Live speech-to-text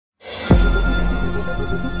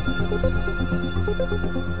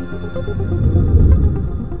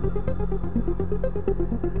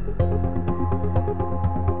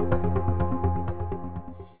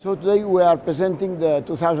So today we are presenting the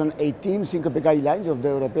 2018 Syncope Guidelines of the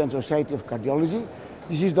European Society of Cardiology.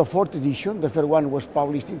 This is the fourth edition. The first one was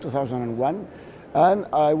published in 2001. And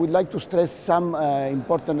I would like to stress some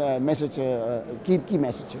important key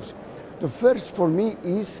messages. The first for me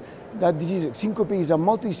is that Syncope is a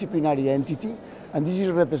multidisciplinary entity, and this is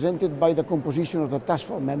represented by the composition of the task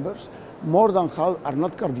force members. More than half are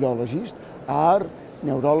not cardiologists, are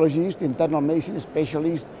neurologists, internal medicine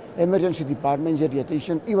specialists, emergency department,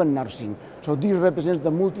 geriatrician, even nursing. So this represents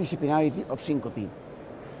the multidisciplinarity of Syncope.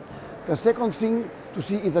 The second thing to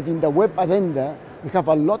see is that in the web addenda, we have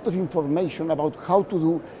a lot of information about how to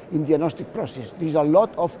do in diagnostic process. There's a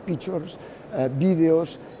lot of pictures,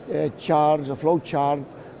 videos, charts, a flow chart,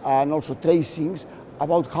 and also tracings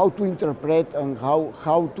about how to interpret and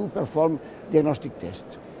how to perform diagnostic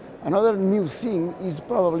tests. Another new thing is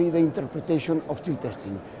probably the interpretation of TIL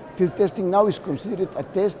testing. TIL testing now is considered a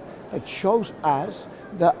test that shows us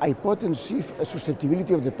the hypotensive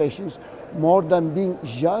susceptibility of the patients more than being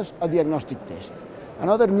just a diagnostic test.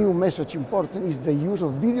 Another new message important is the use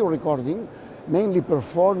of video recording, mainly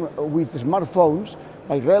performed with smartphones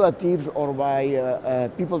by relatives or by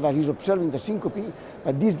people that is observing the syncope,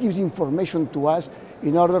 but this gives information to us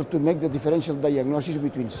in order to make the differential diagnosis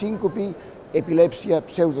between syncope, epilepsy,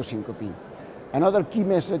 pseudosyncope. Another key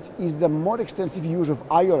message is the more extensive use of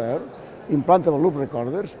IRR, implantable loop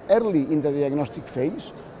recorders, early in the diagnostic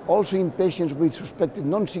phase, also in patients with suspected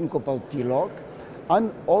non-syncopal TLOC,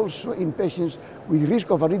 and also in patients with risk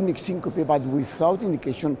of arrhythmic syncope but without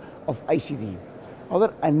indication of ICD.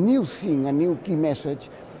 A new thing, a new key message,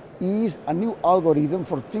 is a new algorithm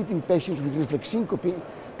for treating patients with reflex syncope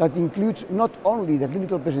that includes not only the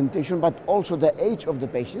clinical presentation but also the age of the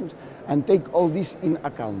patient and take all this in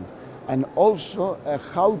account. And also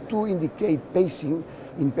how to indicate pacing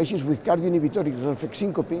in patients with cardioinhibitory reflex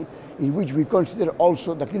syncope, in which we consider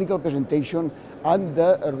also the clinical presentation and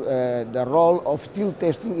the role of TIL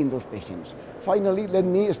testing in those patients. Finally, let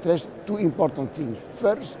me stress two important things.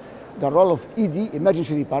 First, the role of ED,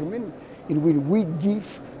 emergency department, in which we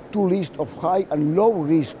give two lists of high and low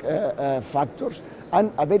risk factors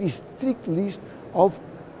and a very strict list of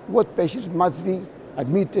what patients must be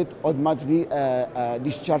admitted or must be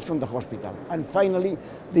discharged from the hospital. And finally,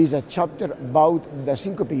 there is a chapter about the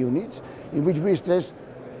syncope units in which we stress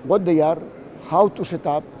what they are, how to set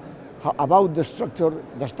up, about the structure,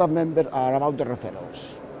 the staff member, or about the referrals.